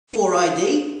64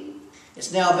 AD.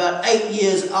 It's now about 8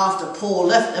 years after Paul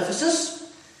left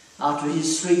Ephesus, after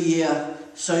his 3-year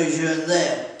sojourn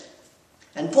there.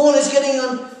 And Paul is getting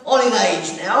on in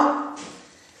age now.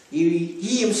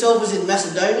 He himself is in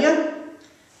Macedonia,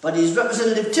 but his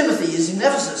representative Timothy is in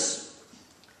Ephesus.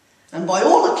 And by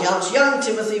all accounts, young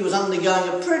Timothy was undergoing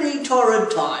a pretty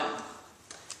torrid time.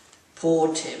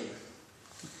 Poor Tim.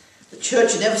 The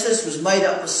church in Ephesus was made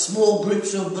up of small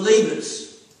groups of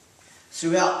believers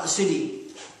throughout the city.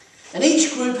 And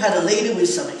each group had a leader with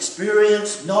some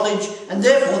experience, knowledge, and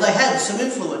therefore they had some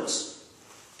influence.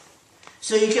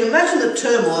 So you can imagine the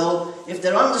turmoil if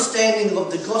their understanding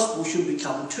of the gospel should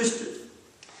become twisted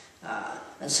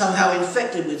and somehow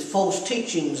infected with false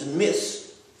teachings and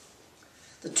myths.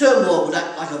 The turmoil would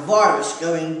act like a virus,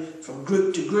 going from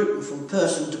group to group and from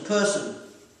person to person.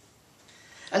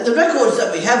 And the records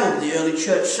that we have of the early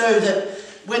church show that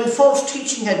when false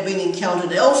teaching had been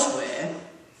encountered elsewhere,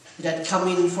 it had come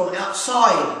in from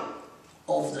outside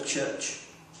of the church.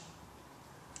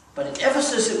 But in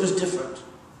Ephesus it was different,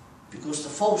 because the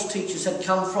false teachers had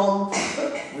come from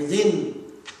within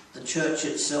the church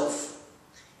itself,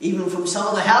 even from some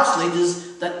of the house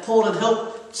leaders that Paul had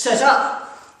helped set up.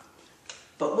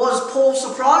 But was Paul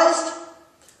surprised?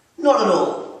 Not at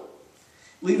all.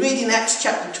 We read in Acts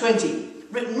chapter 20,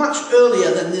 written much earlier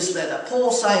than this letter,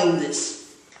 Paul saying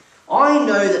this: "I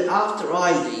know that after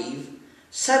I leave,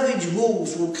 savage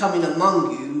wolves will come in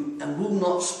among you and will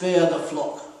not spare the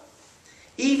flock.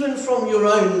 Even from your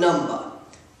own number,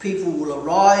 people will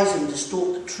arise and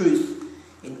distort the truth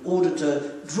in order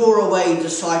to draw away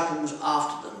disciples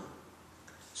after them.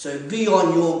 So be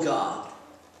on your guard.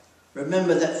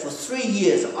 Remember that for 3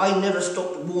 years I never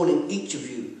stopped warning each of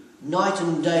you, night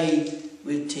and day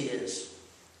with tears."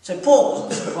 So Paul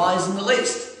wasn't surprised in the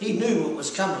least. He knew what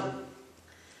was coming.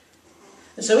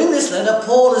 And so in this letter,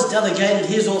 Paul has delegated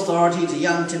his authority to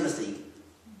young Timothy.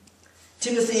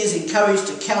 Timothy is encouraged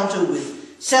to counter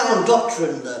with sound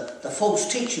doctrine the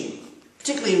false teaching,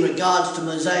 particularly in regards to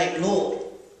Mosaic law.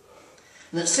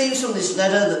 And it seems from this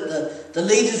letter that the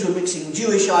leaders were mixing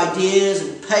Jewish ideas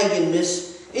and pagan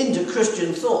myths into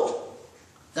Christian thought.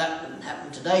 That wouldn't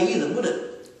happen today either, would it?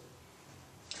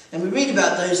 And we read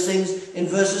about those things in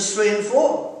verses 3 and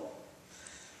 4.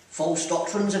 False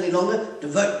doctrines any longer.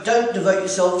 Don't devote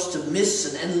yourselves to myths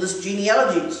and endless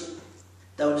genealogies.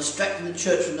 They were distracting the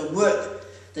church from the work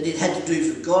that it had to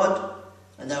do for God,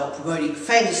 and they were promoting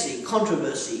fantasy,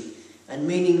 controversy, and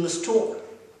meaningless talk.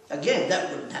 Again, that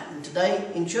wouldn't happen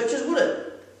today in churches, would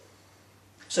it?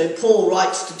 So Paul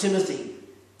writes to Timothy.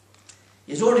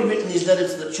 He's already written his letter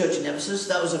to the church in Ephesus.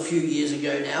 That was a few years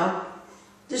ago now.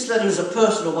 This letter is a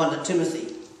personal one to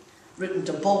Timothy, written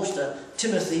to bolster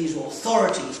Timothy's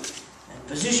authority and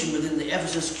position within the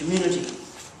Ephesus community,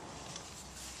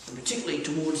 and particularly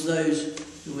towards those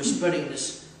who were spreading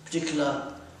this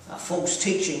particular false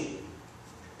teaching.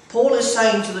 Paul is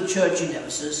saying to the church in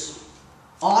Ephesus,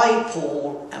 "I,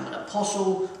 Paul, am an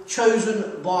apostle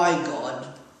chosen by God,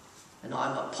 and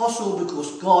I'm an apostle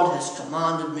because God has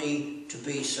commanded me to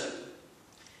be so.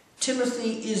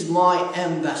 Timothy is my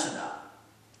ambassador.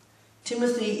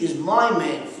 Timothy is my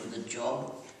man for the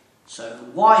job, so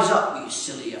wise up, you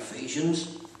silly Ephesians.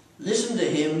 Listen to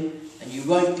him and you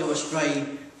won't go astray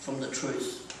from the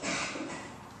truth."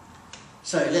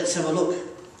 So let's have a look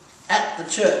at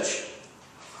the church.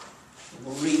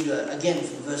 We'll read again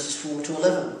from verses 4 to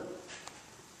 11.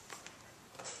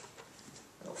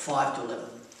 Or 5 to 11.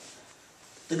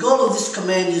 "The goal of this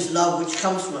command is love, which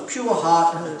comes from a pure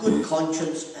heart and a good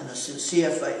conscience and a sincere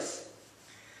faith.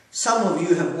 Some of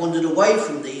you have wandered away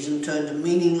from these and turned to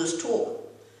meaningless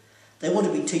talk. They want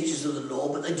to be teachers of the law,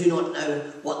 but they do not know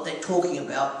what they're talking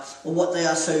about or what they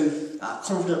are so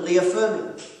confidently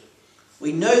affirming.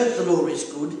 We know that the law is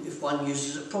good if one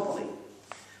uses it properly.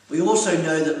 We also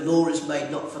know that law is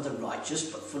made not for the righteous,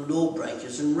 but for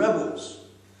lawbreakers and rebels,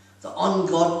 the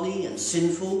ungodly and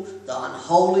sinful, the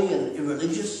unholy and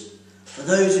irreligious, for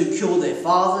those who kill their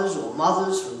fathers or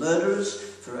mothers, for murderers,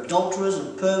 for adulterers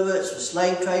and perverts, for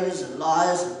slave traders and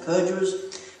liars and perjurers,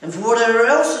 and for whatever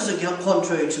else is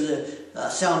contrary to the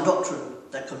sound doctrine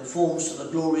that conforms to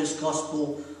the glorious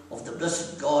gospel of the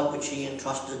blessed God which he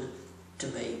entrusted to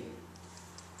me."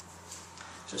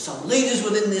 So some leaders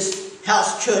within this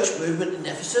house church movement in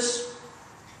Ephesus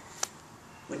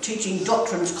were teaching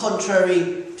doctrines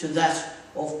contrary to that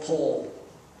of Paul.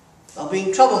 They were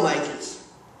being troublemakers,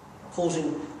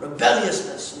 causing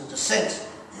rebelliousness and dissent.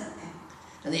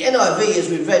 And the NIV, as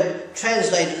we've read,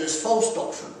 translated as false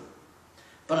doctrine.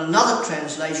 But another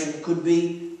translation could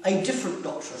be a different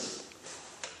doctrine,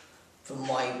 from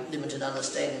my limited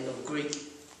understanding of Greek.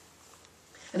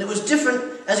 And it was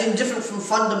different, as in different from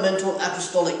fundamental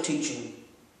apostolic teaching.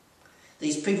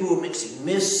 These people were mixing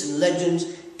myths and legends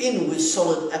in with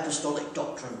solid apostolic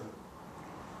doctrine.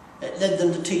 It led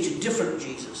them to teach a different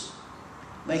Jesus,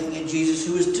 making a Jesus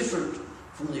who was different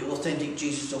from the authentic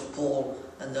Jesus of Paul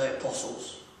and the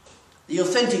apostles. The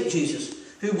authentic Jesus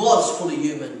who was fully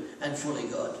human and fully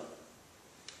God.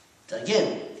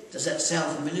 Again, does that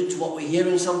sound familiar to what we hear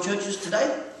in some churches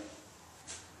today?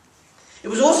 It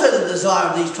was also the desire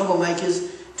of these troublemakers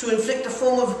to inflict a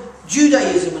form of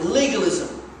Judaism and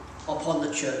legalism upon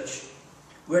the church,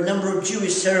 where a number of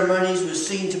Jewish ceremonies were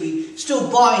seen to be still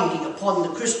binding upon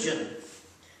the Christian,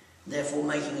 therefore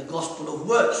making a gospel of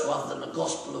works rather than a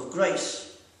gospel of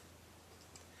grace.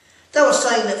 They were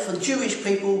saying that for Jewish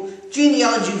people,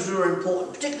 genealogies were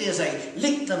important, particularly as they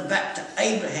linked them back to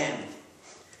Abraham,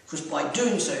 because by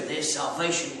doing so their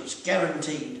salvation was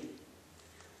guaranteed.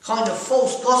 Kind of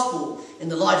false gospel in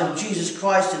the light of Jesus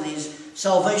Christ and his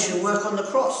salvation work on the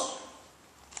cross.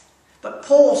 But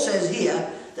Paul says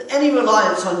here that any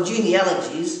reliance on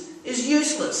genealogies is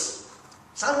useless.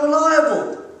 It's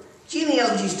unreliable.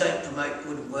 Genealogies don't promote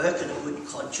good work and a good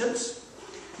conscience.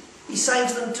 He's saying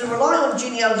to them to rely on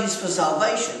genealogies for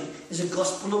salvation is a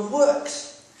gospel of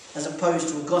works, as opposed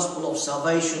to a gospel of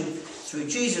salvation through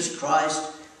Jesus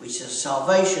Christ, which is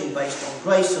salvation based on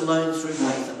grace alone through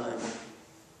faith alone.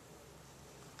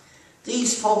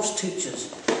 These false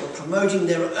teachers were promoting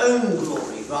their own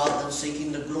glory rather than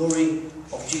seeking the glory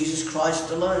of Jesus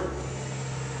Christ alone.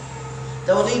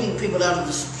 They were leading people out of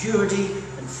the security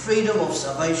and freedom of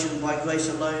salvation by grace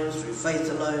alone, through faith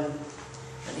alone,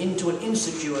 and into an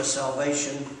insecure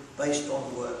salvation based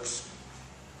on works,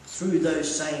 through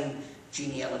those same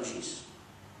genealogies.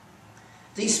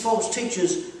 These false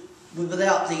teachers were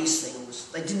without these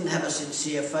things. They didn't have a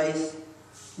sincere faith,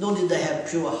 nor did they have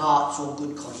pure hearts or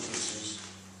good consciences.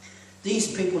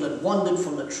 These people had wandered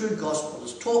from the true gospel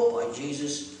as taught by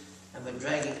Jesus and were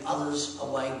dragging others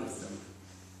away with them.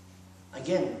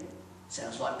 Again,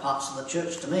 sounds like parts of the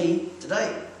church to me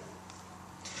today.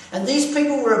 And these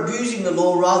people were abusing the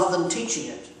law rather than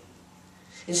teaching it.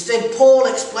 Instead, Paul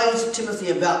explains to Timothy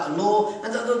about the law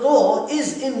and that the law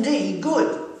is indeed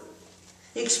good.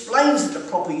 He explains that the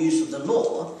proper use of the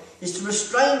law is to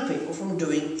restrain people from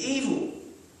doing evil.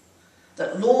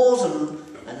 That laws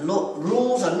and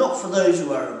rules are not for those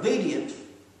who are obedient,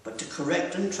 but to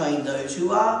correct and train those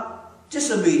who are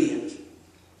disobedient.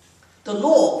 The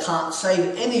law can't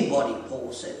save anybody,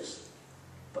 Paul says,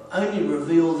 but only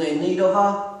reveal their need of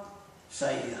a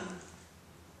Saviour.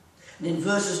 And in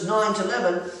verses 9 to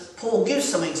 11, Paul gives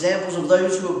some examples of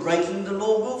those who are breaking the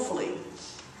law willfully.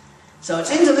 So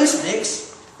it's into this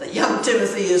mix that young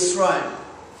Timothy is thrown.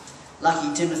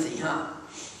 Lucky Timothy, huh?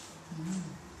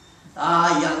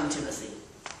 Ah, young Timothy.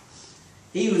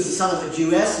 He was the son of a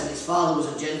Jewess and his father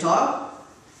was a Gentile.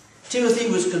 Timothy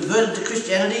was converted to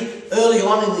Christianity early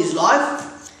on in his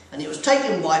life, and he was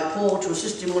taken by Paul to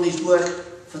assist him on his work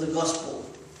for the gospel,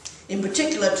 in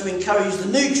particular to encourage the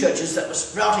new churches that were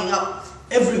sprouting up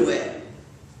everywhere.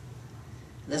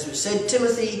 And as we said,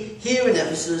 Timothy here in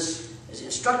Ephesus is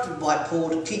instructed by Paul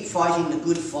to keep fighting the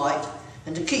good fight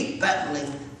and to keep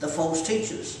battling the false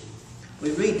teachers.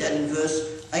 We read that in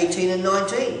verse 18 and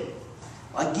 19.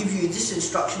 I give you this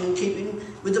instruction in keeping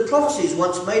with the prophecies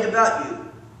once made about you,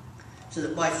 so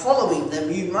that by following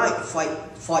them you might fight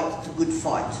the good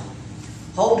fight,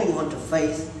 holding on to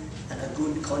faith and a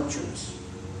good conscience.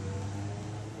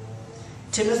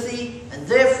 Timothy, and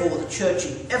therefore the church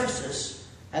in Ephesus,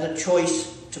 had a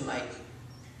choice to make.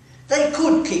 They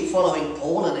could keep following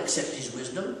Paul and accept his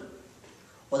wisdom,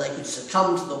 or they could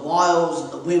succumb to the wiles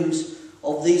and the whims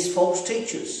of these false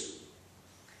teachers.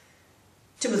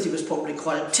 Timothy was probably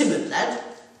quite a timid lad,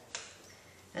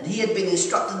 and he had been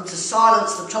instructed to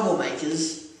silence the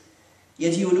troublemakers,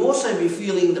 yet he would also be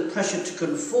feeling the pressure to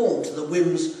conform to the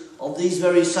whims of these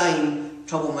very same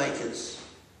troublemakers.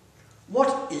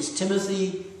 What is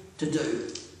Timothy to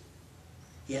do?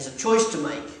 He has a choice to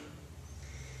make.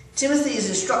 Timothy is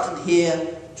instructed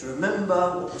here to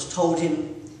remember what was told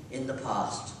him in the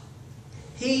past.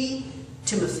 He,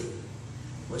 Timothy,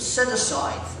 was set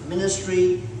aside for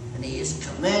ministry, and he is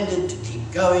commanded to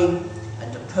keep going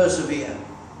and to persevere.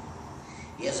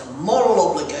 He has a moral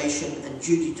obligation and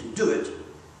duty to do it,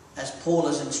 as Paul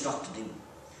has instructed him,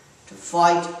 to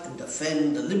fight and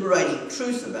defend the liberating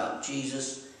truth about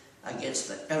Jesus against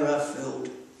the error-filled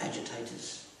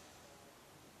agitators.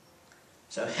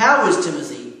 So how is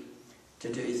Timothy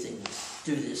to do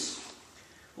this?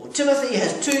 Well, Timothy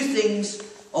has two things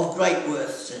of great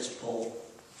worth, says Paul.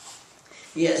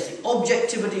 He has the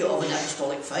objectivity of an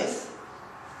apostolic faith,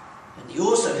 and he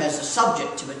also has the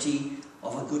subjectivity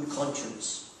of a good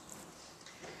conscience.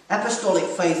 Apostolic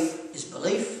faith is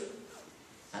belief,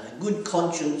 and a good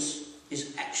conscience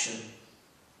is action.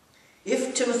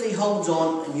 If Timothy holds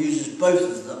on and uses both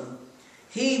of them,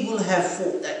 he will have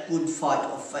fought that good fight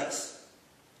of faith.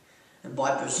 And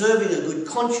by preserving a good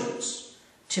conscience,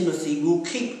 Timothy will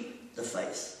keep the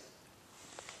faith.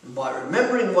 And by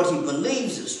remembering what he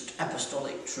believes is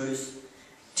apostolic truth,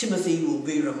 Timothy will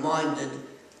be reminded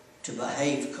to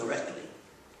behave correctly.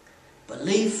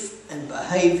 Belief and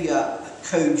behaviour are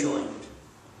co-joined.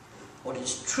 What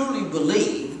is truly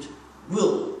believed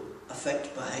will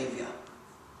affect behaviour.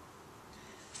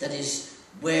 That is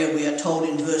where we are told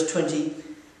in verse 20,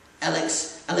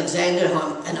 Alexander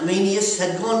and Hymenaeus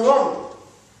had gone wrong.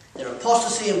 Their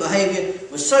apostasy and behaviour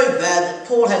was so bad that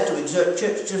Paul had to exert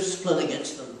church discipline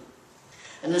against them.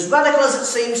 And as radical as it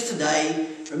seems today,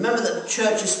 remember that the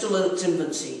church is still in its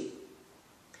infancy.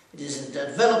 It is a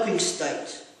developing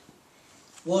state.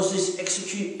 Was this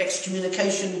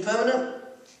excommunication permanent?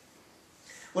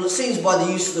 Well, it seems by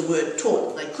the use of the word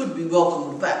taught that they could be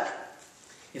welcomed back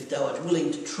if they were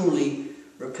willing to truly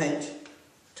repent,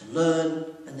 to learn,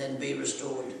 and then be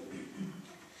restored.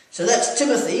 So that's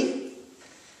Timothy.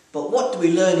 But what do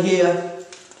we learn here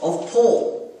of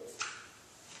Paul?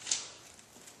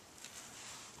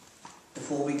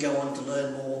 Before we go on to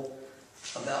learn more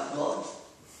about God.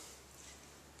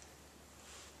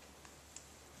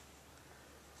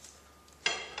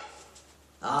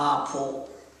 Paul.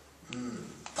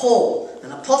 Paul,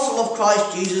 an apostle of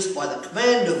Christ Jesus by the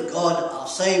command of God our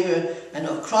Saviour and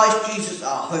of Christ Jesus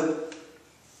our hope,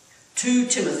 to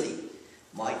Timothy,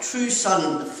 my true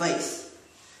son in the faith,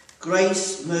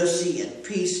 grace, mercy and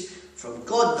peace from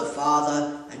God the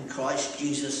Father and Christ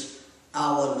Jesus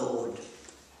our Lord.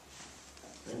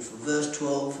 And from verse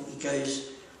 12 he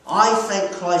goes, I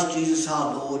thank Christ Jesus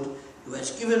our Lord, who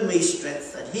has given me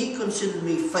strength, that he considered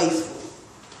me faithful,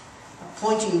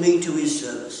 appointing me to his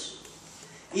service.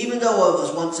 Even though I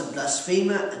was once a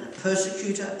blasphemer and a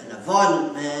persecutor and a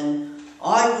violent man,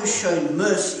 I was shown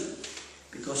mercy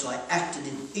because I acted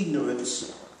in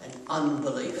ignorance and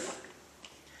unbelief.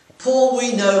 Paul,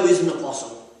 we know, is an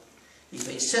apostle. He's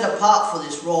been set apart for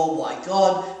this role by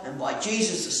God and by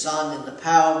Jesus the Son in the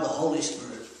power of the Holy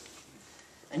Spirit.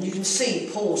 And you can see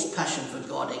Paul's passion for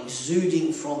God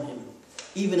exuding from him,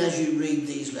 even as you read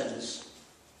these letters.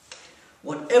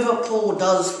 Whatever Paul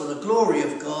does for the glory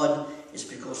of God is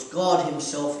because God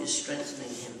himself is strengthening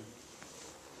him.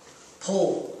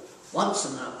 Paul, once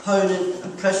an opponent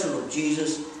and oppressor of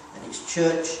Jesus and his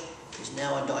church, is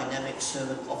now a dynamic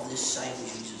servant of this same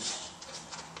Jesus.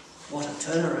 What a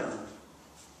turnaround.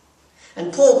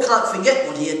 And Paul can't forget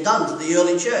what he had done to the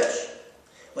early church,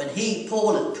 when he,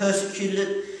 Paul, had persecuted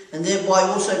it and thereby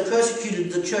also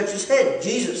persecuted the church's head,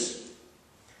 Jesus.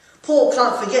 Paul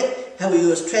can't forget how he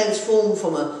was transformed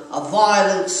from a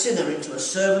violent sinner into a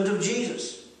servant of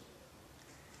Jesus.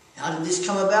 How did this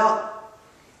come about?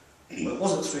 Well, it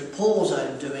wasn't through Paul's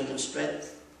own doing and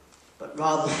strength, but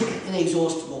rather the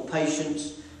inexhaustible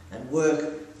patience and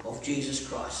work of Jesus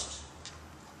Christ.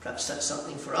 Perhaps that's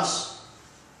something for us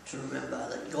to remember,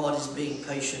 that God is being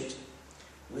patient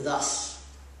with us.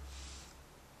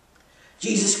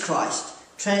 Jesus Christ,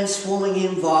 transforming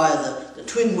him via the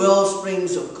twin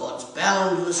wellsprings of God's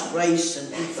boundless grace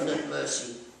and infinite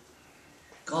mercy.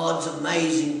 God's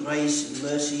amazing grace and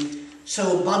mercy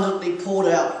so abundantly poured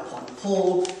out upon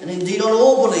Paul and indeed on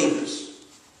all believers.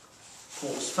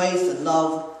 Paul's faith and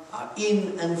love are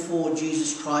in and for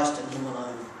Jesus Christ and him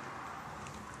alone.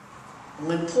 And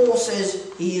when Paul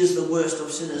says he is the worst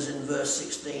of sinners in verse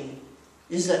 16,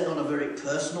 is that not a very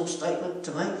personal statement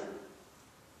to make?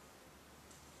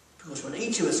 Because when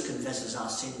each of us confesses our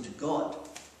sin to God,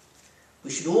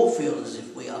 we should all feel as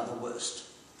if we are the worst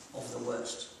of the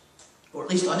worst. Or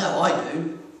at least I know I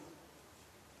do.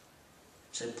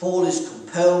 So Paul is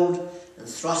compelled and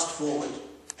thrust forward,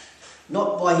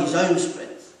 not by his own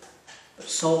strength, but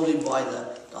solely by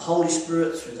the Holy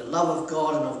Spirit through the love of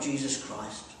God and of Jesus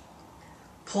Christ.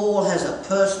 Paul has a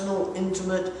personal,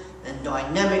 intimate and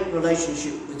dynamic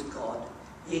relationship with God.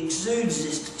 He exudes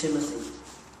this to Timothy.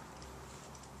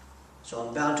 So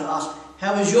I'm bound to ask,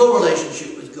 how is your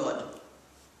relationship with God?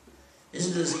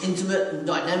 Is it as intimate and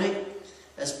dynamic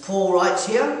as Paul writes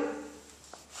here?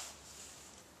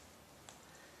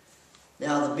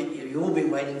 Now the bit you've all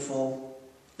been waiting for,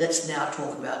 let's now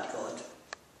talk about God.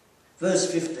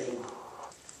 Verse 15.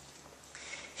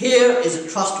 Here is a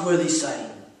trustworthy saying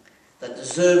that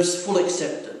deserves full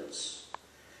acceptance.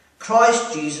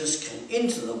 Christ Jesus came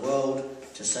into the world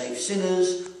to save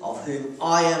sinners, of whom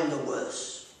I am the worst.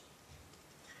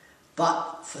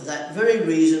 But for that very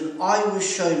reason I was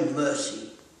shown mercy,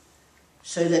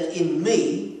 so that in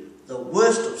me, the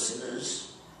worst of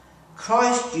sinners,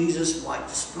 Christ Jesus might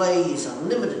display his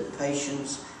unlimited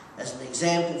patience as an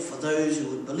example for those who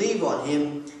would believe on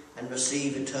him and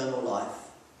receive eternal life.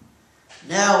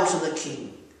 Now to the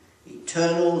King,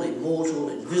 eternal, immortal,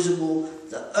 invisible,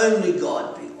 the only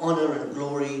God, be honour and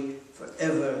glory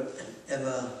forever and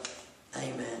ever.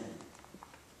 Amen.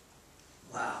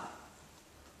 Wow.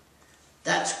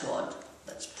 That's God.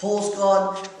 That's Paul's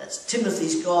God. That's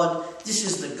Timothy's God. This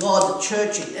is the God the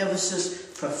church in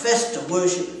Ephesus professed to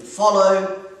worship and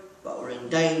follow, but were in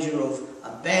danger of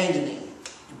abandoning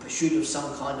in pursuit of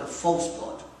some kind of false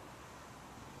God.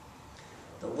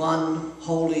 The one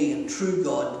holy and true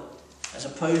God, as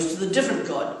opposed to the different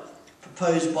God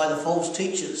proposed by the false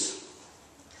teachers.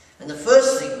 And the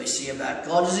first thing we see about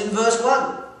God is in verse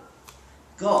 1.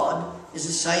 God is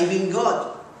a saving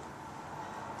God.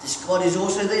 This God is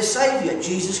also their Saviour,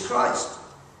 Jesus Christ.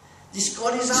 This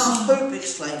God is our hope,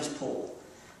 exclaims Paul.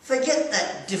 Forget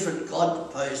that different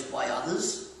God proposed by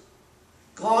others.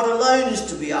 God alone is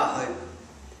to be our hope,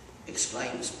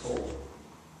 exclaims Paul.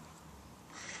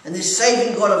 And this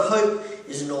saving God of hope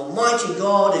is an almighty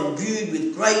God imbued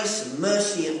with grace and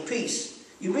mercy and peace.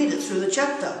 You read it through the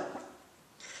chapter.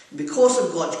 And because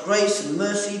of God's grace and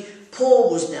mercy,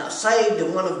 Paul was now saved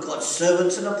and one of God's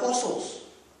servants and apostles.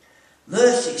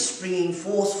 Mercy springing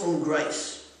forth from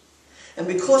grace. And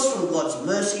because from God's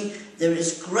mercy there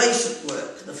is grace at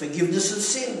work, the forgiveness of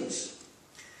sins.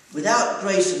 Without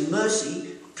grace and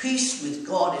mercy, peace with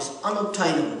God is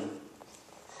unobtainable.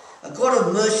 A God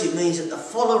of mercy means that the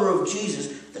follower of Jesus,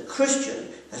 the Christian,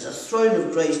 has a throne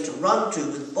of grace to run to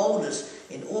with boldness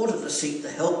in order to seek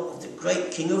the help of the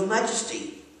great King of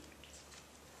Majesty.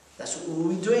 That's what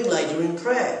we'll be doing later in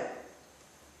prayer.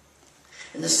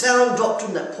 And the sound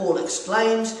doctrine that Paul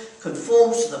explains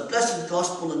conforms to the blessed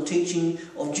gospel and teaching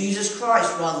of Jesus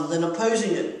Christ rather than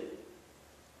opposing it.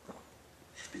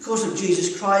 Because of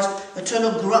Jesus Christ,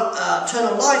 eternal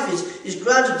life is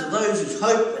granted to those whose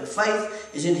hope and faith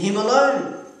is in him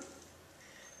alone.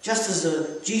 Just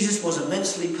as Jesus was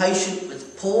immensely patient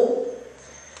with Paul,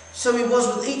 so he was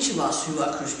with each of us who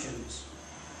are Christians.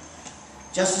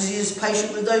 Just as he is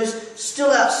patient with those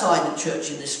still outside the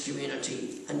church in this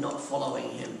community and not following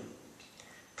him.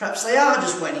 Perhaps they are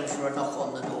just waiting for a knock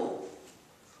on the door,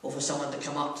 or for someone to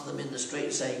come up to them in the street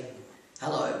and say,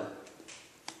 hello.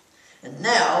 And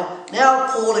now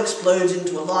Paul explodes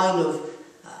into a line of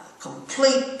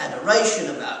complete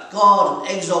adoration about God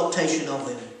and exaltation of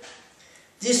him.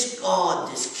 This God,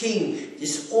 this King,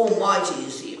 this Almighty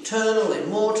is the eternal,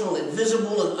 immortal,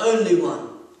 invisible and only one.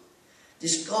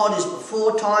 This God is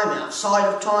before time,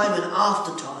 outside of time and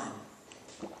after time.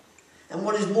 And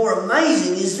what is more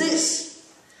amazing is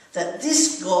this, that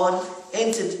this God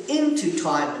entered into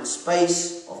time and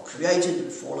space of created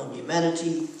and fallen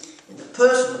humanity in the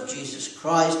person of Jesus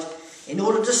Christ in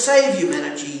order to save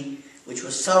humanity, which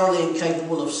was thoroughly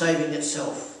incapable of saving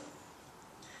itself.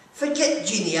 Forget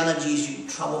genealogies, you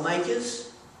troublemakers,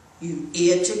 you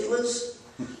ear ticklers.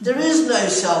 There is no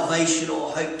salvation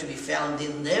or hope to be found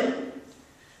in them.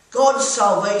 God's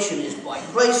salvation is by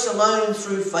grace alone,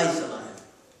 through faith alone.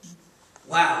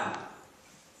 Wow.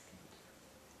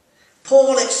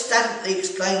 Paul ecstatically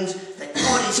exclaims that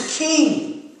God is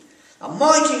King, a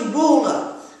mighty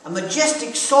ruler, a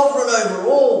majestic sovereign over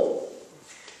all.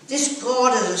 This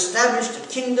God has established a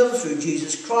kingdom through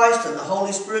Jesus Christ and the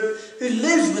Holy Spirit who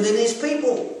lives within his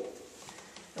people.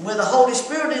 And where the Holy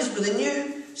Spirit is within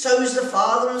you, so is the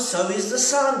Father and so is the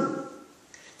Son.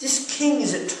 This King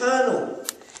is eternal.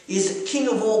 He is the King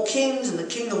of all kings and the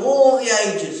King of all the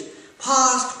ages,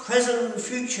 past, present and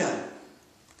future.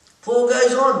 Paul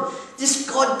goes on, this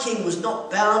God-King was not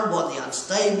bound by the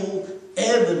unstable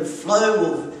ebb and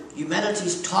flow of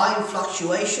humanity's time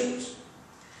fluctuations.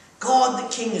 God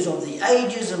the King is of the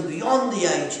ages and beyond the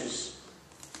ages.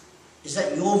 Is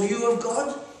that your view of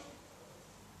God?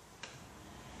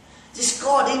 This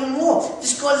God, even more,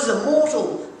 this God is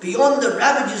immortal, beyond the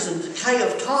ravages and decay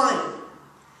of time.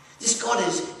 This God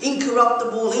is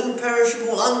incorruptible,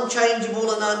 imperishable,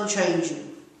 unchangeable and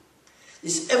unchanging.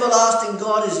 This everlasting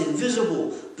God is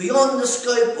invisible, beyond the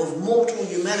scope of mortal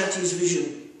humanity's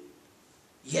vision.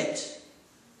 Yet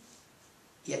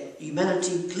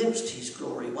humanity glimpsed his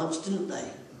glory once, didn't they?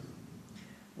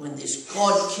 When this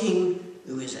God-King,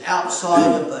 who is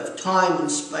outside of both time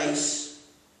and space,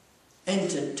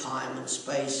 entered time and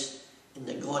space in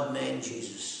the God-man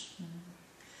Jesus.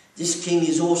 This King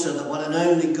is also the one and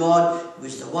only God, who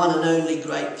is the one and only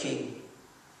great King.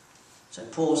 So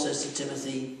Paul says to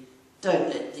Timothy, don't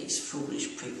let these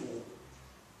foolish people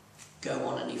go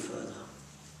on any further.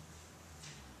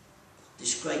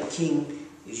 This great King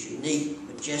is unique,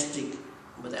 majestic,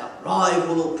 and without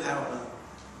rival or parallel.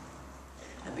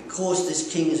 And because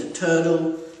this King is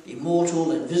eternal,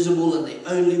 immortal, invisible, and the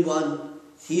only one,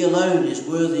 he alone is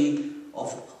worthy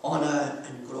of honour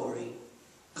and glory.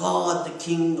 God, the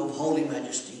King of holy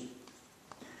majesty.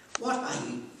 What are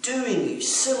you doing, you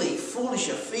silly, foolish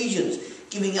Ephesians,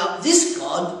 giving up this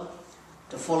God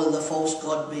to follow the false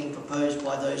God being proposed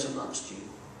by those amongst you?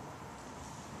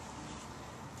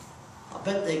 I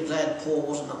bet they're glad Paul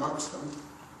wasn't amongst them.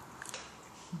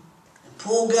 And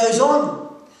Paul goes on.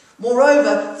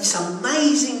 Moreover, this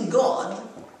amazing God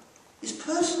is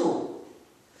personal.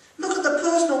 Look at the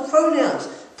personal pronouns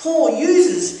Paul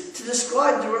uses to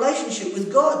describe the relationship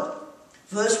with God.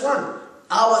 Verse 1,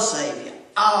 our Saviour,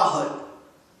 our hope.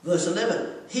 Verse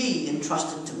 11, he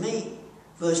entrusted to me.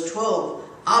 Verse 12,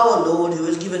 our Lord who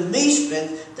has given me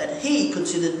strength that he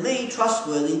considered me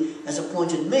trustworthy has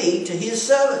appointed me to his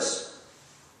service.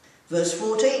 Verse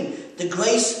 14, the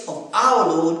grace of our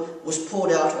Lord was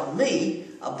poured out on me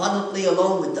abundantly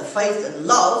along with the faith and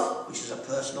love, which is a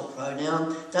personal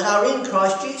pronoun, that are in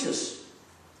Christ Jesus.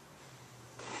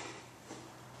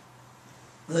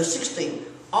 Verse 16,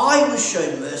 I was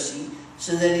shown mercy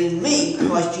so that in me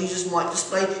Christ Jesus might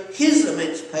display his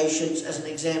immense patience as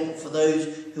an example for those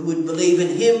who would believe in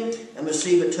him and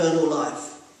receive eternal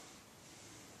life.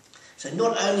 So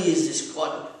not only is this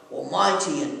God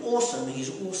almighty and awesome, he is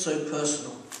also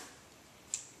personal.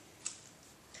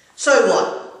 So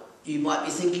what? You might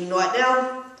be thinking right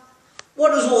now, what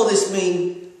does all this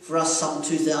mean for us some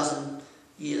 2,000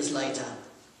 years later?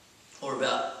 Or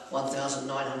about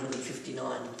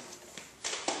 1,959.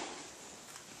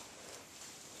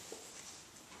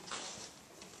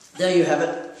 There you have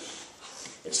it.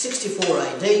 It's 64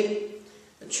 AD.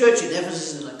 The church in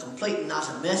Ephesus is in a complete and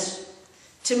utter mess.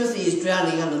 Timothy is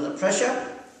drowning under the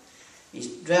pressure. He's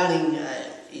drowning,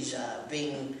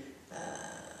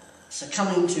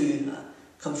 succumbing to,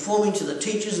 conforming to the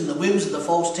teachers and the whims of the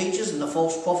false teachers and the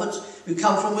false prophets who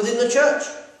come from within the church.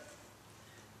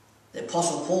 The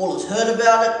Apostle Paul has heard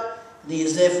about it, and he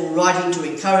is therefore writing to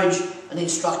encourage and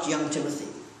instruct young Timothy.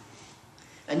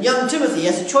 And young Timothy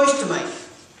has a choice to make.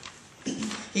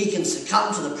 He can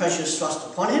succumb to the pressures thrust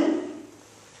upon him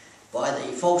by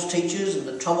the false teachers and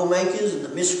the troublemakers and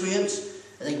the miscreants,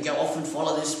 and then go off and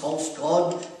follow this false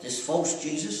God, this false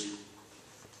Jesus.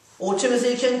 Or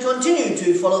Timothy can continue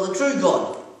to follow the true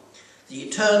God, the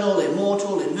eternal,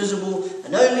 immortal, invisible,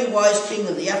 and only wise King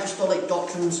of the apostolic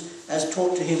doctrines as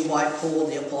taught to him by Paul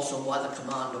the Apostle by the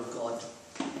command of God.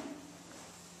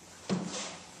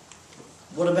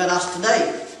 What about us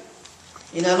today?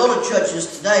 In a lot of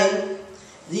churches today,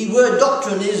 the word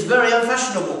doctrine is very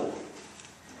unfashionable.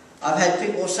 I've had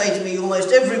people say to me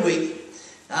almost every week,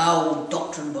 our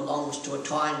doctrine belongs to a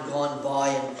time gone by,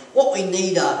 and what we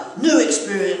need are new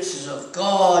experiences of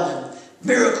God and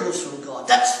miracles from God.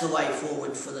 That's the way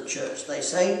forward for the church, they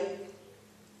say.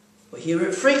 We hear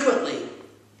it frequently.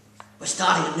 We're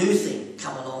starting a new thing,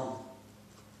 come along.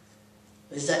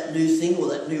 Is that new thing or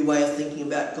that new way of thinking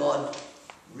about God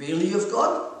really of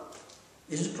God?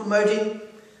 Is it promoting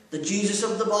the Jesus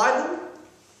of the Bible?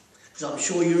 Because I'm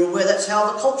sure you're aware that's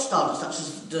how the cult started, such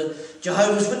as the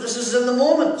Jehovah's Witnesses and the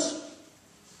Mormons.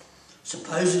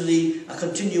 Supposedly a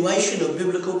continuation of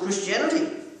biblical Christianity.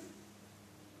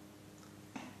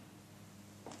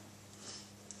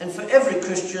 And for every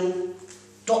Christian,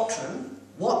 doctrine,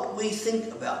 what we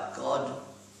think about God,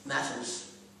 matters.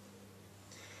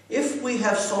 If we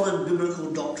have solid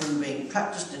biblical doctrine being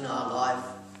practiced in our life,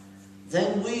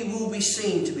 then we will be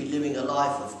seen to be living a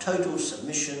life of total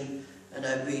submission and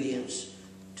obedience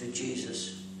to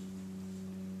Jesus.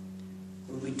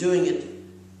 We'll be doing it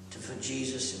for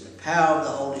Jesus in the power of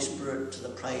the Holy Spirit to the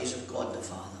praise of God the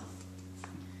Father.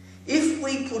 If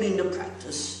we put into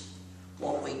practice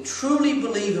what we truly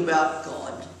believe about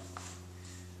God,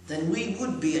 then we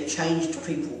would be a changed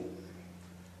people.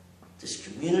 This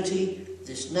community,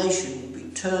 this nation would be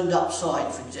turned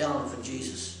upside down for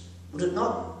Jesus. Would it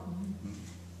not?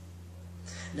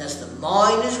 And as the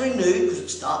mind is renewed, because it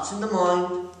starts in the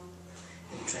mind,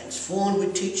 and transformed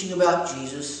with teaching about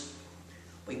Jesus,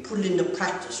 we put it into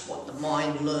practice what the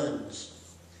mind learns.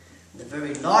 And the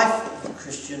very life of the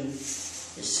Christian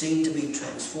is seen to be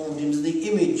transformed into the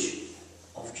image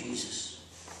of Jesus.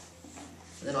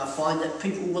 And then I find that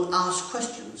people will ask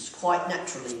questions quite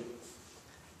naturally.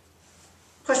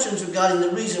 Questions regarding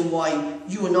the reason why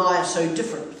you and I are so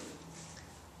different.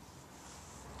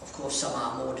 Of course, some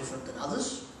are more different than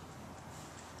others.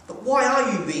 But why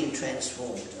are you being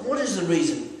transformed? And what is the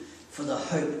reason for the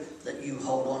hope that you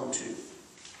hold on to?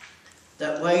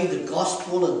 That way the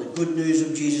gospel and the good news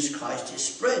of Jesus Christ is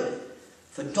spread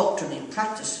For doctrine in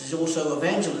practice is also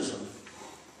evangelism.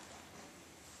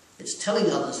 It's telling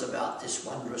others about this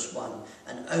wondrous one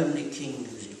and only King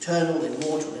who is eternal,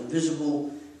 immortal,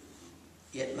 invisible,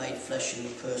 yet made flesh in the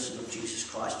person of Jesus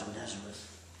Christ of Nazareth.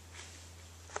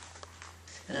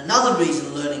 And another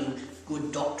reason learning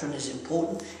good doctrine is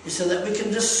important is so that we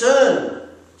can discern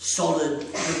solid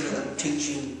biblical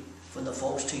teaching from the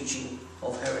false teaching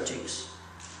of heretics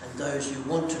and those who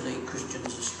want to lead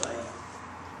Christians astray.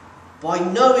 By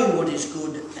knowing what is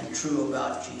good and true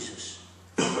about Jesus,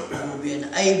 we will be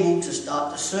enabled to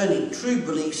start discerning true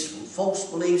beliefs from false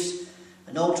beliefs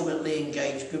and ultimately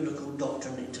engage biblical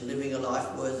doctrine into living a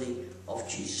life worthy of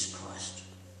Jesus Christ.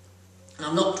 And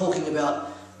I'm not talking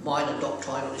about minor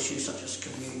doctrinal issues such as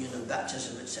communion and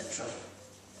baptism, etc.,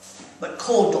 but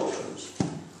core doctrines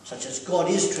such as God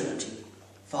is Trinity,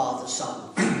 Father,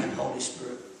 Son and Holy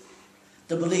Spirit.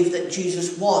 The belief that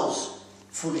Jesus was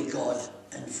fully God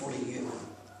and fully human.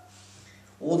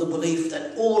 Or the belief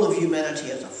that all of humanity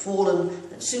has a fallen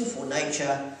and sinful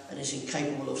nature and is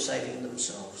incapable of saving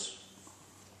themselves.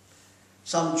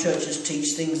 Some churches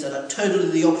teach things that are totally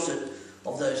the opposite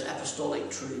of those apostolic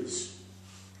truths,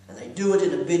 and they do it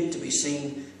in a bid to be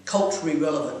seen culturally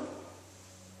relevant.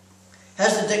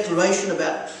 Has the declaration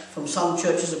from some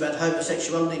churches about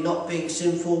homosexuality not being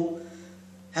sinful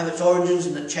have its origins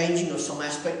in the changing of some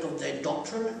aspect of their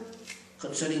doctrine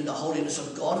concerning the holiness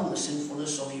of God and the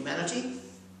sinfulness of humanity?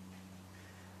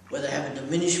 Where they have a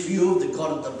diminished view of the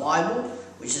God of the Bible,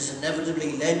 which has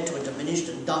inevitably led to a diminished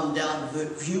and dumbed down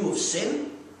view of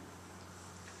sin,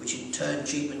 which in turn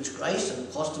cheapens grace and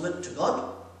the cost of it to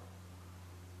God.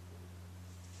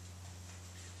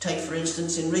 Take, for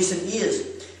instance, in recent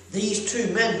years, these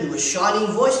two men who were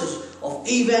shining voices of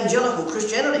evangelical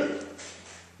Christianity,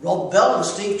 Rob Bell and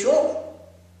Steve Chalk.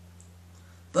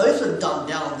 Both have dumbed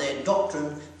down their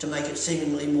doctrine to make it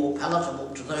seemingly more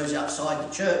palatable to those outside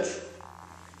the church.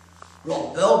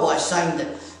 Rob Bell by saying that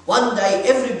one day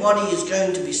everybody is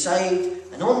going to be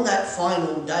saved, and on that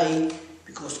final day,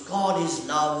 because God is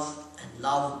love and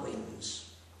love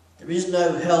wins. There is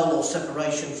no hell or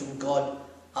separation from God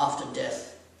after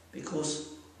death, because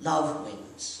love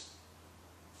wins.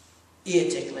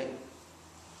 Ear-tickling.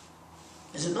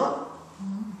 Is it not?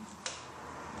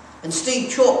 And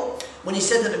Steve Chalk, when he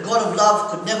said that a God of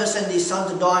love could never send his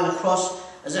son to die on a cross,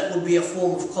 as that would be a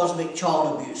form of cosmic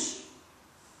child abuse.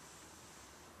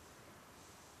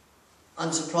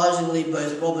 Unsurprisingly,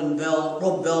 both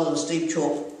Rob Bell and Steve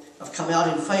Chalk have come out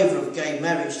in favour of gay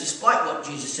marriage, despite what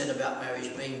Jesus said about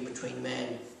marriage being between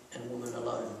man and woman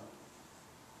alone.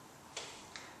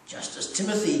 Just as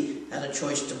Timothy had a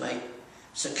choice to make,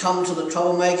 succumb to the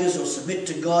troublemakers or submit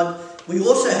to God, we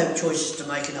also have choices to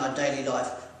make in our daily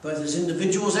life, both as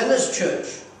individuals and as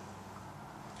church.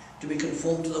 Do we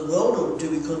conform to the world, or do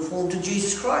we conform to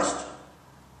Jesus Christ?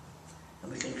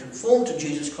 And we can conform to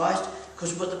Jesus Christ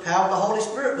because we've got the power of the Holy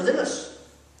Spirit within us.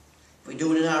 If we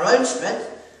do it in our own strength,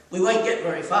 we won't get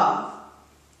very far.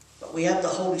 But we have the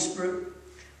Holy Spirit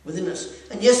within us.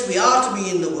 And yes, we are to be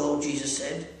in the world, Jesus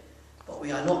said, but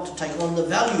we are not to take on the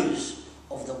values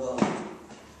of the world.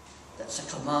 That's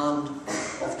a command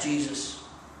of Jesus.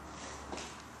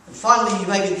 And finally, you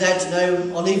may be glad to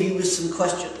know I'll leave you with some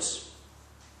questions,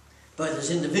 both as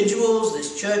individuals,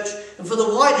 this church, and for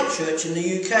the wider church in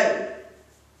the UK.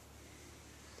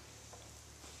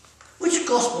 Which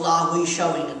gospel are we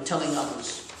showing and telling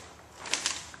others?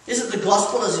 Is it the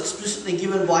gospel as explicitly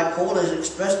given by Paul as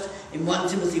expressed in 1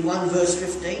 Timothy 1 verse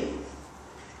 15?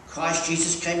 Christ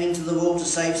Jesus came into the world to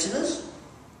save sinners?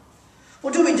 Or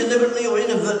do we deliberately or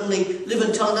inadvertently live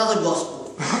and tell another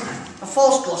gospel? A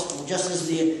false gospel, just as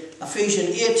the Ephesian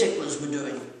ear-ticklers were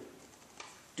doing.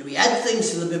 Do we add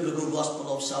things to the biblical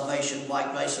gospel of salvation by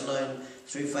grace alone,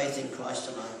 through faith in Christ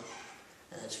alone?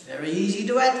 And it's very easy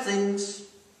to add things.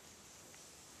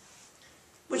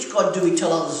 Which God do we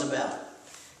tell others about?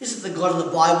 Is it the God of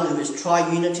the Bible who is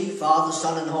triunity, Father,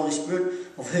 Son and Holy Spirit,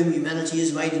 of whom humanity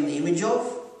is made in the image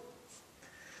of?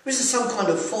 Or is it some kind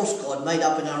of false God made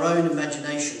up in our own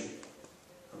imagination?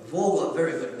 And we've all got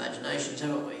very good imaginations,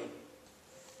 haven't we?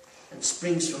 And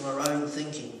springs from our own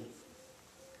thinking.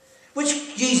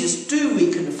 Which Jesus do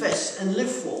we confess and live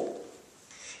for?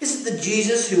 Is it the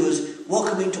Jesus who was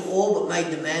welcoming to all but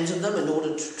made demands of them in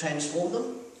order to transform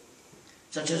them?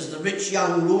 Such as the rich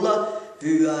young ruler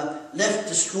who left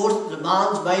distraught at the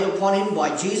demands made upon him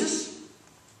by Jesus?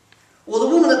 Or the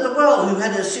woman at the well who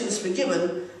had her sins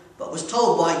forgiven but was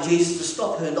told by Jesus to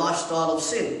stop her lifestyle of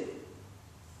sin?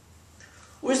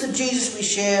 Or is the Jesus we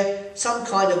share some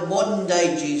kind of modern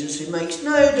day Jesus who makes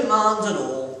no demands at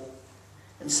all?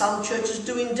 And some churches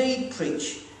do indeed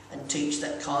preach and teach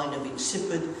that kind of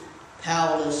insipid,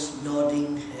 powerless,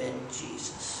 nodding head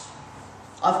Jesus.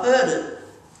 I've heard it,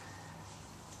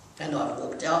 and I've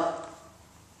walked out,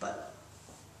 but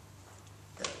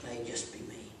that may just be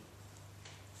me.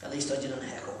 At least I didn't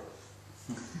heckle.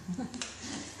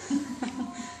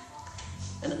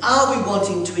 And are we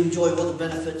wanting to enjoy all the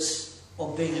benefits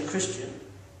of being a Christian?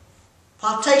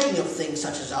 Partaking of things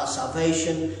such as our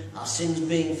salvation, our sins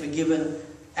being forgiven,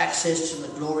 access to the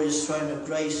glorious throne of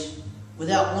grace,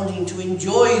 without wanting to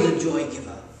enjoy the joy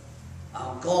giver,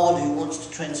 our God who wants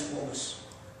to transform us.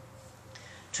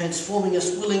 Transforming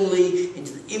us willingly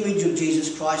into the image of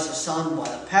Jesus Christ the Son by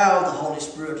the power of the Holy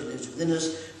Spirit who lives within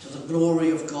us to the glory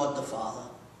of God the Father.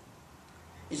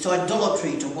 It's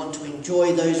idolatry to want to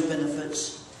enjoy those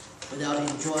benefits without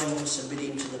enjoying and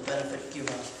submitting to the benefit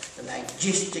giver, the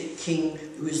majestic King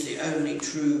who is the only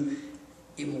true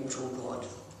immortal God.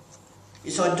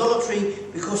 It's idolatry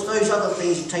because those other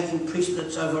things are taking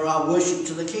precedence over our worship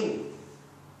to the King.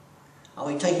 Are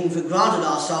we taking for granted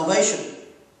our salvation?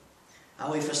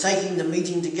 Are we forsaking the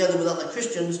meeting together with other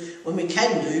Christians when we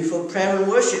can do for prayer and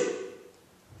worship?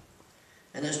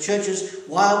 And as churches,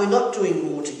 why are we not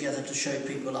doing more together to show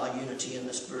people our unity in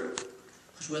the Spirit?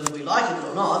 Because whether we like it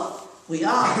or not, we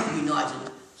are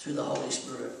united through the Holy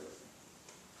Spirit.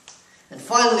 And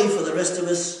finally, for the rest of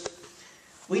us,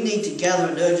 we need to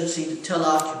gather in urgency to tell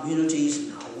our communities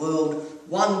and our world,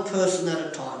 one person at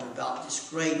a time, about this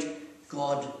great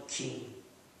God King.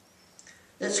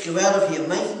 Let's go out of here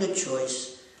making a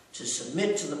choice to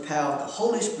submit to the power of the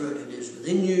Holy Spirit who lives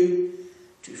within you,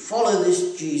 to follow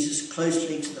this Jesus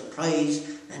closely to the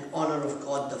praise and honour of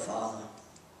God the Father.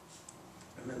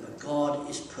 Remember, God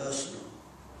is personal.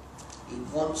 He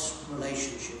wants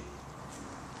relationship.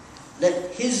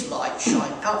 Let his light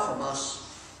shine out from us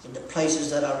into places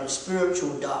that are in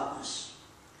spiritual darkness.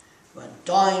 We are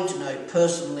dying to know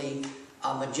personally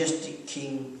our majestic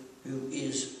King who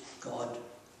is God.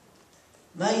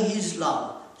 May his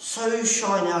love so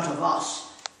shine out of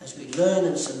us as we learn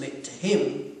and submit to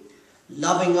him,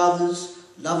 loving others,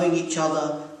 loving each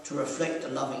other to reflect the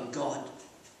loving God.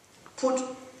 Put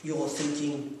your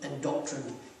thinking and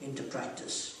doctrine into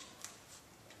practice.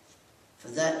 For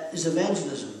that is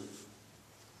evangelism.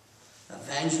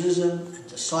 Evangelism and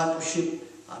discipleship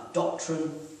are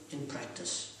doctrine in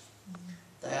practice.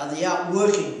 They are the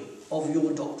outworking of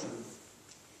your doctrine.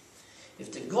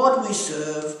 If the God we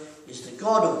serve is the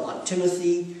God of 1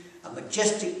 Timothy, a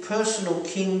majestic personal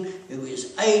King who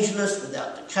is ageless,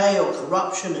 without decay or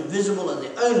corruption, invisible and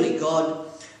the only God,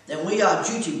 then we are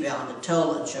duty-bound to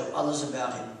tell and show others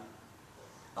about him.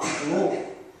 After all,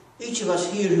 each of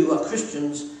us here who are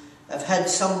Christians have had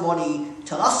somebody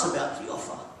tell us about the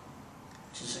offer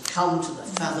to succumb to the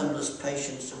fathomless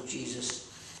patience of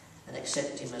Jesus and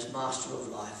accept him as master of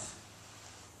life.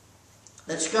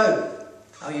 Let's go.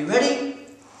 Are you ready?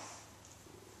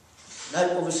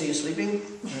 No, obviously you're sleeping.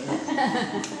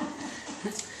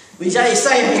 We say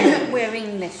amen. We're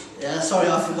English. Yeah, sorry,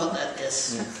 I forgot that,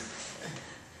 yes.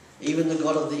 Yeah. Even the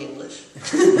God of the English.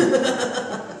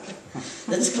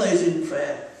 Let's close in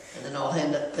prayer, and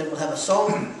then then we'll have a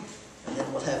song, and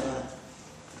then we'll have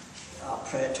our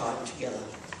prayer time together.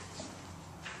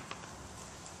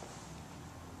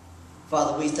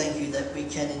 Father, we thank you that we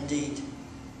can indeed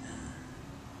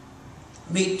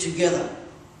meet together.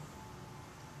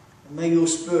 And may your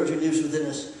Spirit who lives within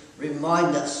us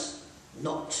remind us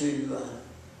not to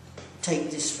take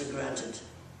this for granted.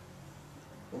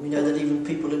 And we know that even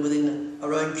people within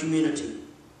our own community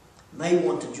may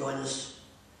want to join us,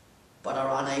 but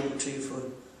are unable to for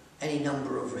any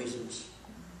number of reasons.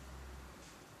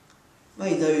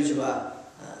 May those who are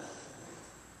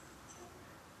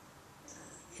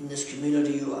in this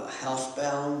community who are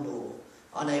housebound or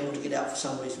unable to get out for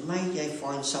some reason, may they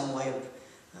find some way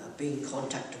of being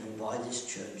contactable by this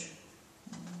church.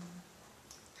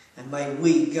 And may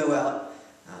we go out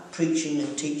preaching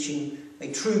and teaching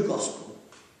a true gospel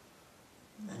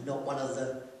and not one of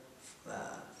the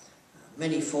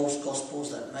many false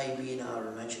gospels that may be in our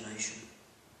imagination.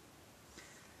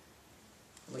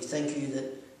 We thank you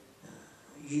that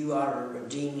you are a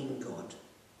redeeming God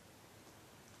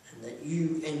and that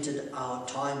you entered our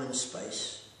time and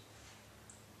space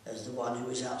as the one who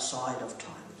is outside of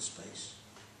time and space.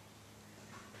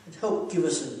 And help give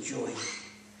us a joy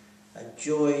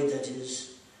that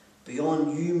is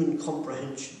beyond human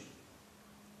comprehension,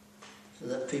 so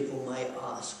that people may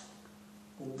ask,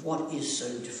 well, what is so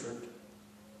different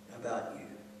about you?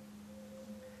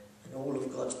 And all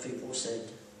of God's people said,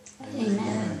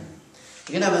 Amen.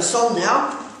 We're going to have a song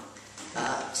now,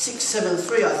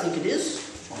 673 I think it is,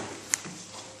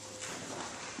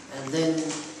 and then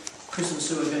Chris and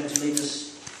Sue are going to lead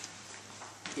us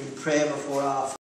in prayer before our